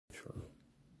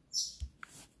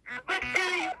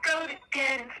go to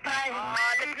get inspired. Oh,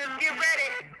 niggas, get ready.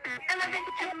 Elevate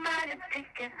your mind and take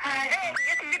it high. Hey,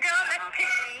 it's your girl, let's kick.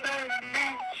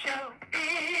 Birdman Show.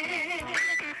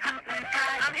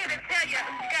 I'm here to tell you,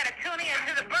 you gotta tune in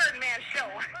to the Birdman Show.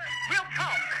 Real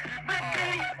talk. Where do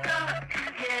you go to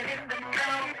get in the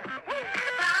know?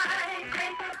 Find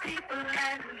great people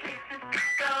and places to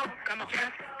go. Come on.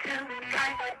 Just tune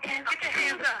right in. Get your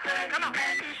hands up. Come on.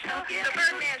 The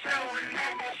Birdman Show.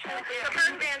 The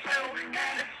Birdman Show.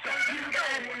 You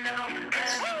gotta know.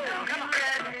 Come on.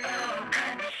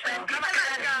 Come on,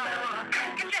 let's go.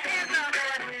 Get your hands up.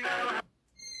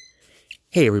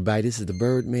 Hey everybody, this is the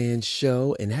Birdman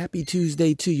Show, and happy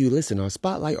Tuesday to you. Listen, our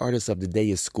spotlight artist of the day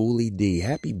is Schoolie D.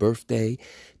 Happy birthday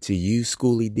to you,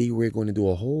 Schoolie D. We're going to do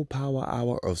a whole power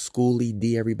hour of Schoolie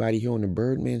D, everybody, here on the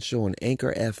Birdman Show on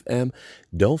Anchor FM.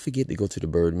 Don't forget to go to the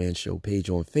Birdman Show page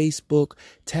on Facebook,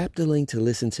 tap the link to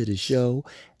listen to the show,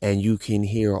 and you can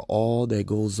hear all that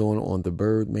goes on the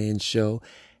Birdman Show.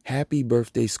 Happy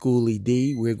birthday, Schoolie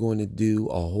D. We're going to do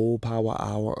a whole power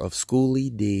hour of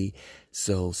Schoolie D.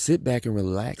 So sit back and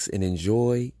relax and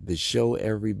enjoy the show,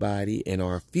 everybody. And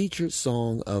our featured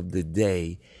song of the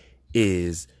day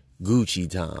is Gucci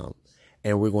Time.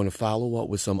 And we're going to follow up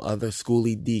with some other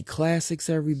Schoolie D classics,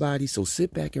 everybody. So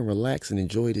sit back and relax and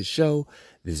enjoy the show.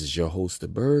 This is your host, the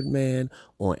Birdman,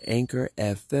 on Anchor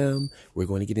FM. We're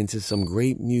going to get into some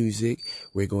great music.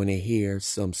 We're going to hear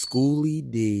some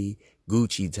Schoolie D,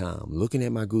 Gucci Time. Looking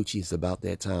at my Gucci, it's about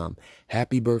that time.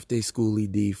 Happy birthday, Schoolie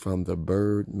D, from the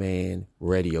Birdman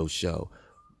Radio Show.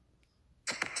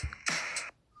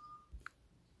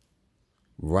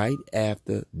 Right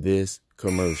after this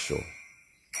commercial.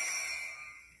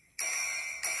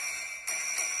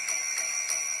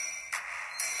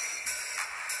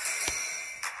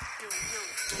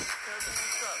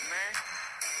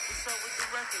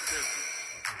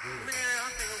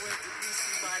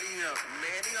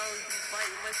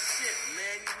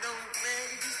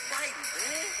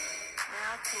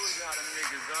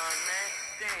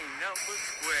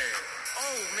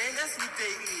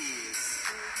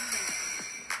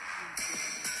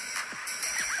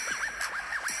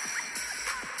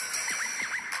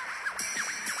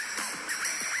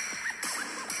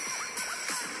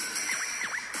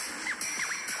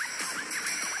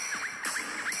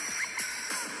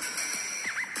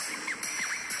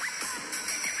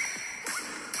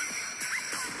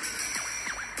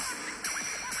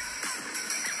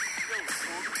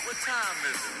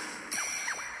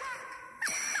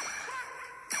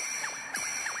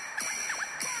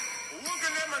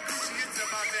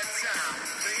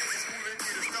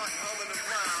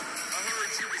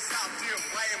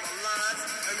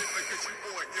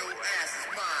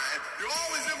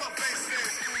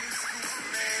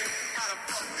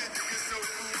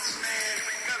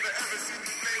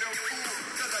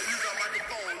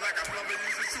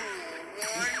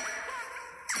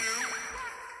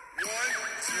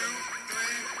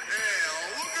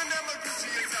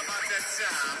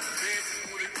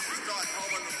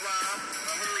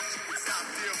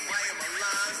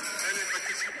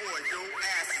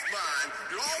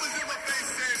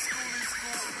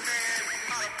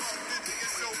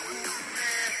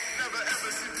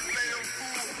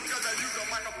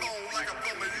 Like a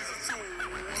plumber, use a tool.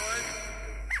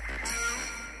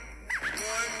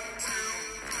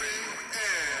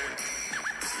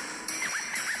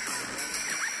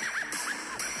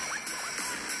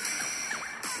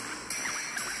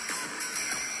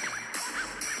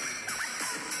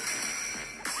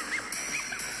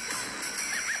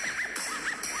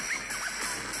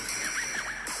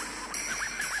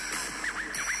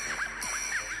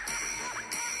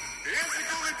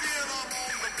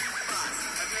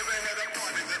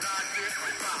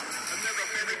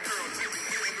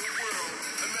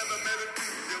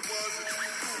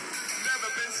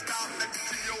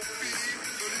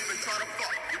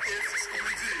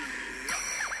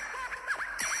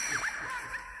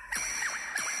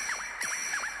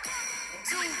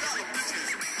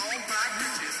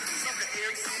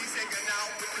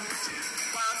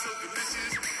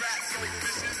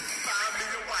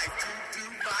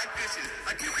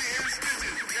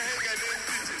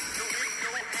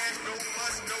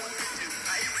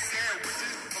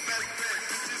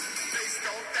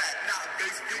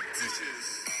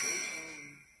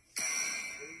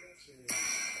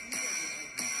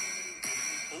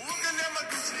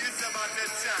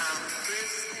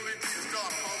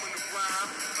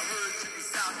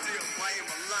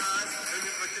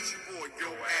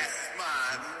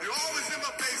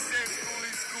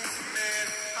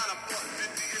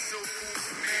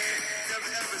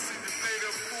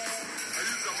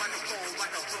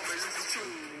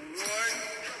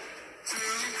 One,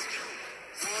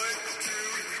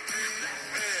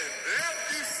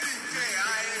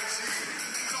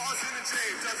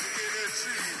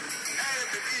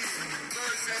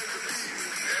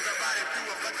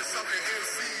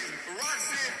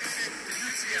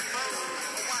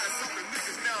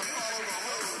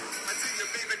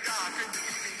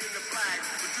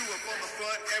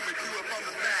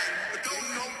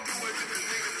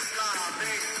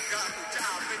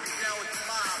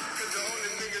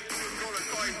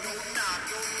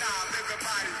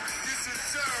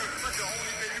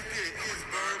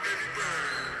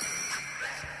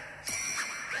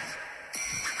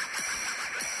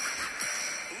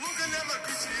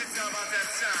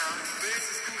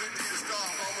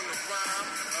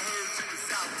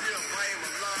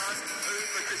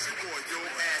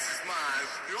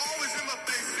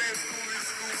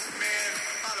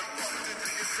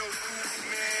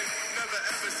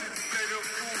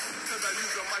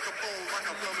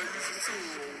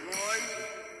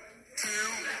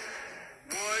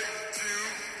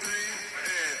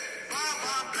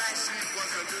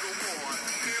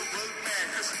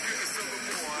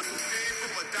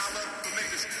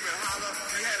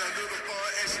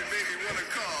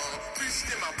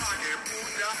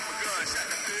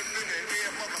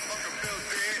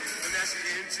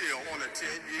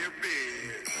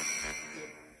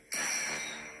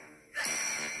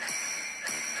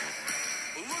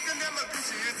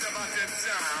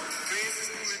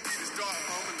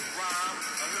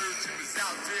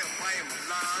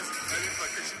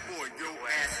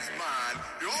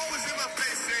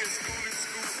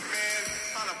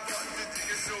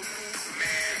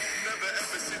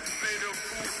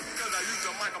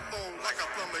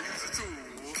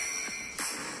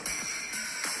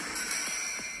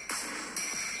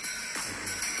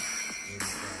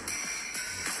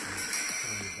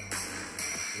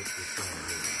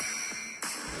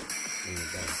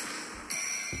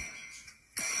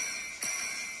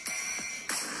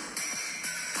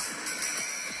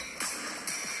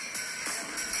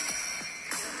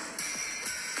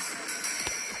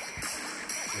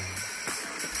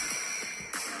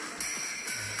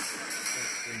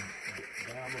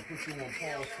 Put you on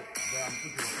pause for, I'm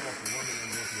put you on pause for 1 minute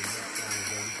and go to the next song and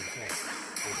then we can talk.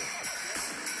 Hold on.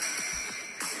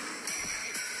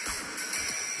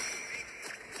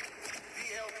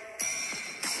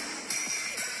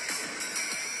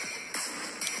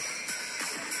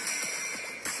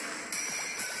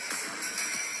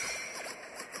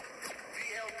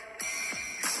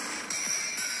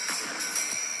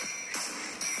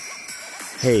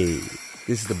 Hey,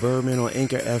 this is the Birdman on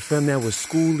Anchor FM. That was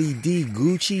Schoolie D,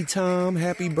 Gucci Tom.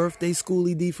 Happy birthday,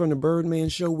 Schoolie D, from the Birdman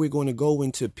Show. We're going to go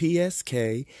into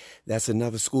PSK. That's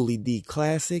another Schoolie D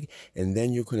classic. And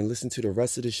then you're going to listen to the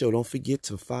rest of the show. Don't forget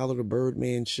to follow the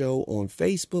Birdman Show on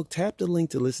Facebook. Tap the link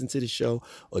to listen to the show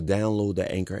or download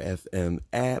the Anchor FM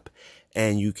app.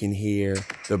 And you can hear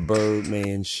the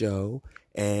Birdman Show.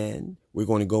 And we're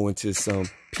going to go into some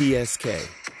PSK.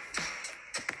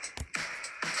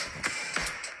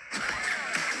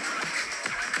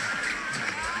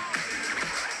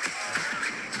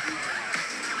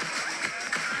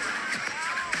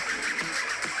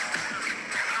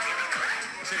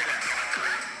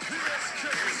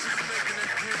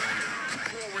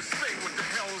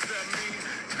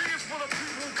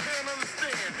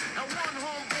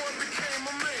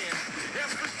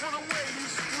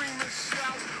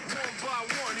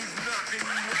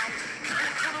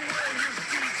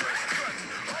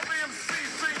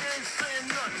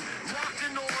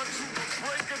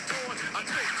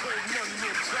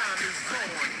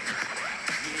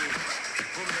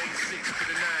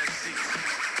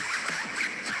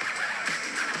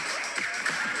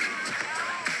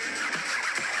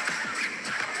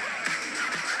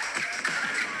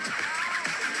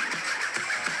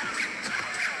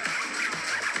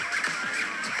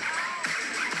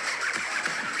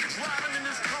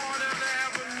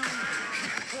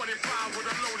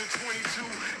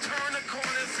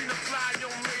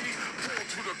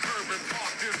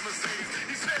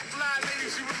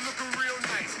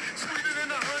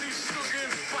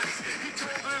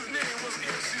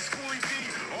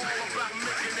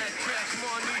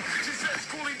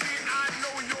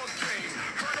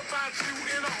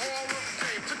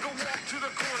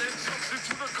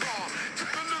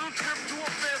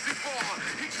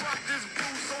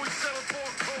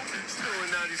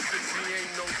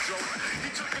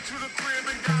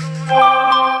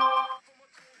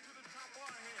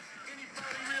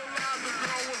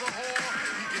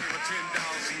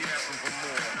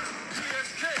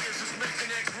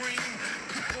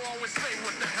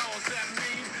 What the hell does that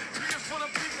mean? P is for the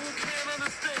people who can't understand.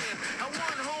 understand how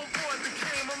one homeboy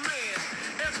became a man.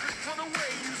 Asking for the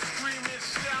way you scream and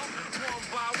shout. One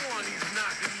by one, he's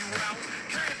knocking you out.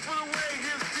 Came for the way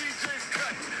his DJ's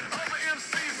cut. Other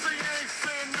MCs say you ain't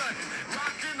saying nothing.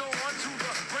 Rocking on to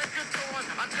the break of dawn.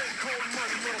 I take cold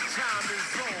money, your time is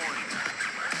on.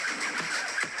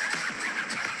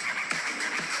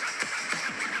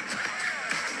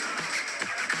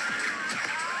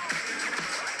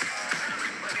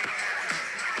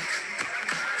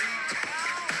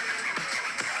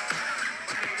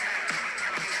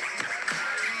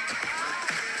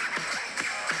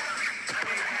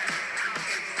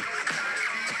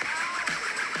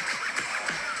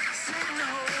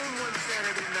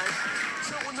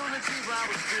 I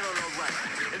was feeling alright.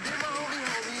 And then my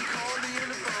homie called me on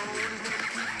the phone. His name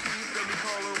Keith, let me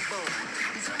call him Bone.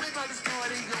 He told me about this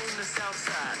party on the south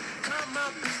side. Got my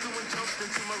pistol and jumped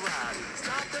into my ride.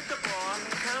 Stopped at the bar,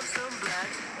 found some black.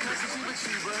 Cause it's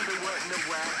cheaper, they wasn't a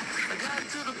whack. I got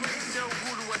to the place, yo, who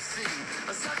do I see?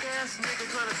 A suck-ass nigga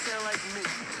trying to sell like me.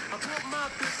 I put my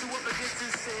pistol up against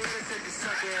his head and said, you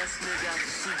suck-ass nigga, I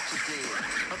can shoot you dead.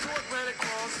 I thought ran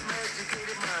across my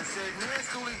educated mind. Said, man,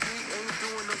 Schoolie D ain't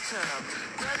doing no time.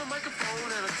 Grabbed a microphone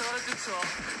and I started to talk.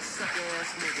 Suck-ass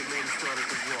nigga, man, he started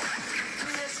to walk.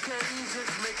 PSK,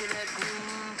 just making that green.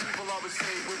 People always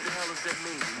say, what the hell does that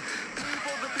mean?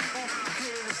 People, the people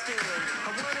can't understand. I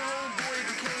went home, boy,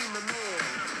 became a man.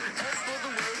 As for the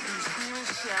way you scream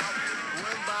and shout,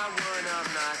 one by one I'm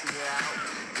knocking you out.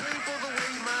 Pray for the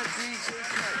way my DJ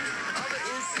cut. Other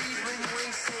MCs when you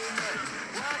ain't saying nothing.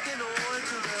 Rocking on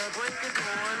to the break of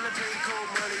dawn. I pay cold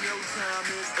money, your time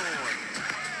is on.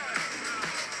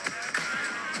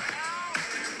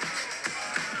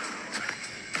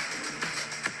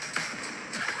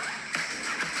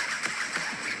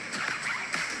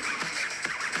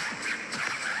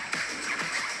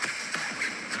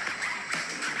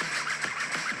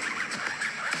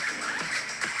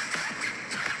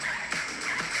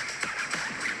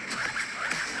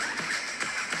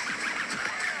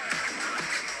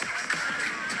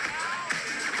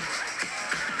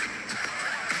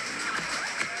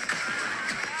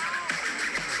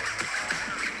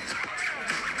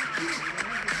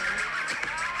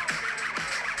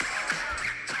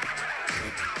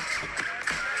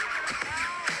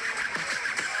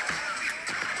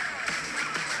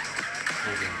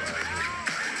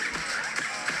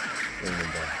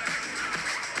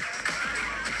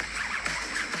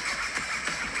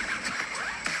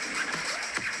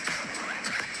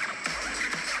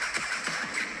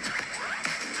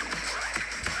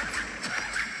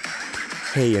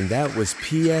 Hey, and that was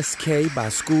PSK by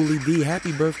Schoolie D.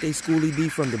 Happy birthday, Schoolie D,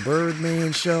 from the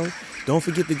Birdman Show. Don't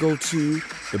forget to go to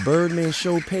the Birdman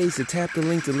Show page to tap the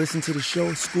link to listen to the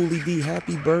show. Schoolie D,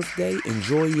 happy birthday.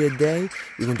 Enjoy your day.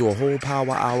 We're going to do a whole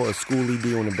power hour of Schoolie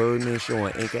D on the Birdman Show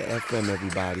on Anchor FM,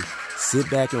 everybody. Sit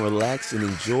back and relax and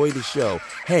enjoy the show.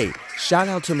 Hey, shout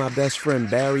out to my best friend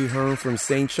Barry Hearn from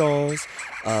St. Charles.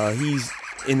 He's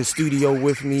in the studio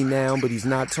with me now, but he's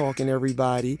not talking to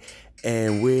everybody.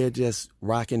 And we're just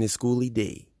rocking the Schoolie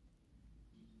D.